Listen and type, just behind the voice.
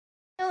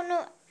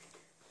No.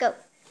 Go.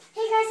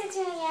 Hey guys, it's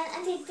me again,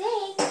 and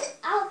today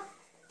I'll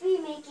be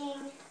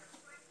making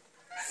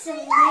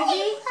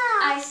smoothie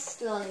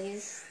ice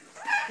lollies.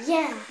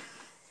 Yeah.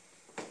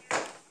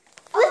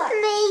 With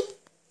me.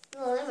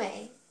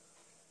 Lily.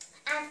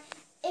 And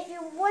if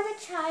you want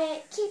to try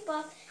it, keep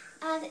up.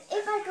 And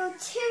if I go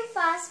too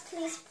fast,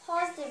 please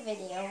pause the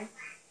video.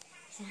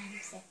 Because I'm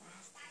so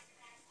fast.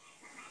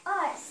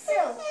 Alright,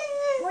 so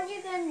what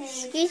you're going to need...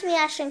 Excuse me,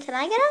 Ashton, can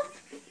I get up?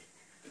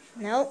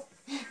 Nope.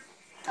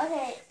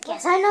 Okay.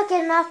 Guess I'm not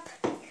getting up.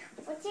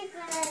 What you're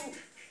going to...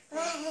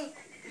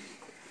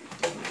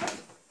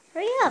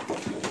 Hurry up.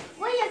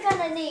 What you're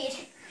going to need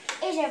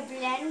is a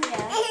blender.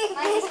 I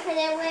just put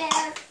it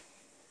where...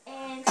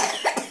 And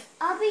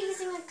I'll be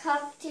using a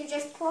cup to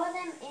just pour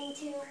them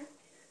into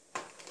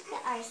the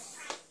ice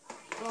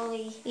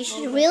lolly. You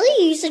should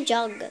really use a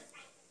jug.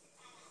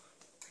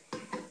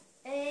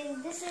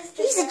 And this is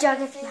the Use a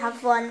jug if you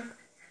have one.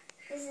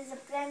 This is a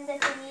blender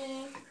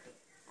thingy.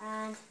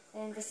 And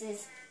then this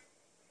is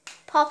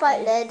Pop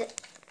out lid.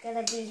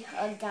 gonna be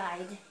a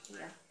guide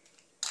here.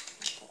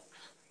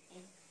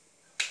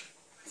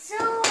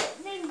 So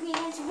the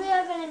ingredients, we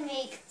are gonna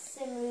make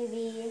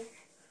smoothie.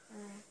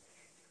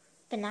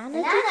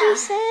 Banana, did you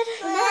said?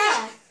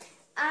 Banana.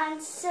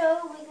 And so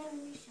we're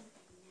gonna use some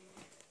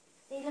banana.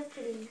 They look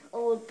pretty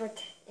old,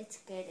 but it's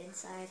good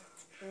inside.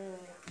 It's good.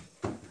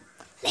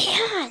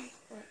 Leon,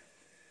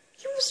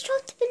 you almost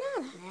dropped the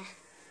banana. Nah,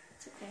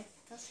 it's okay.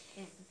 That's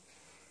good.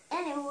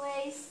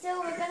 Anyway,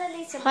 so we're gonna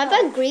need some. How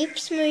about grape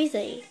smoothie?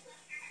 We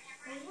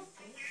have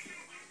grapes.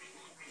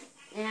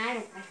 And I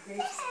don't like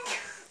grapes.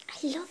 I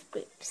love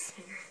grapes.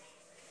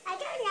 I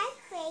don't like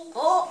grapes.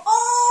 Oh!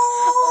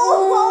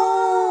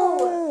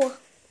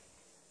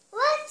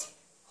 What?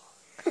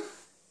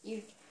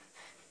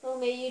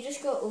 You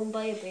just got owned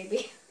by a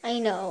baby. I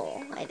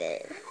know, I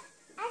did.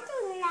 I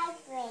don't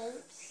like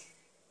grapes.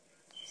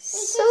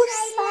 So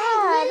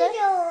sad. Like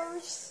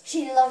noodles.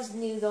 She loves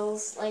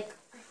noodles. Like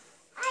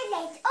I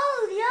like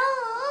noodles.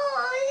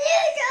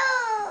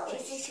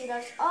 She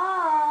loves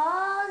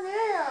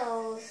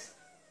noodles.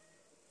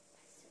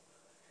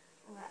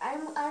 I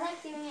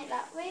like doing it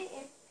that way.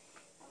 If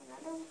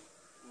another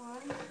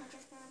one, I'm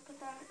just gonna put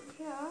that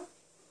here.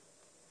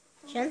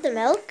 Do you want the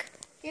milk?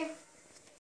 Here.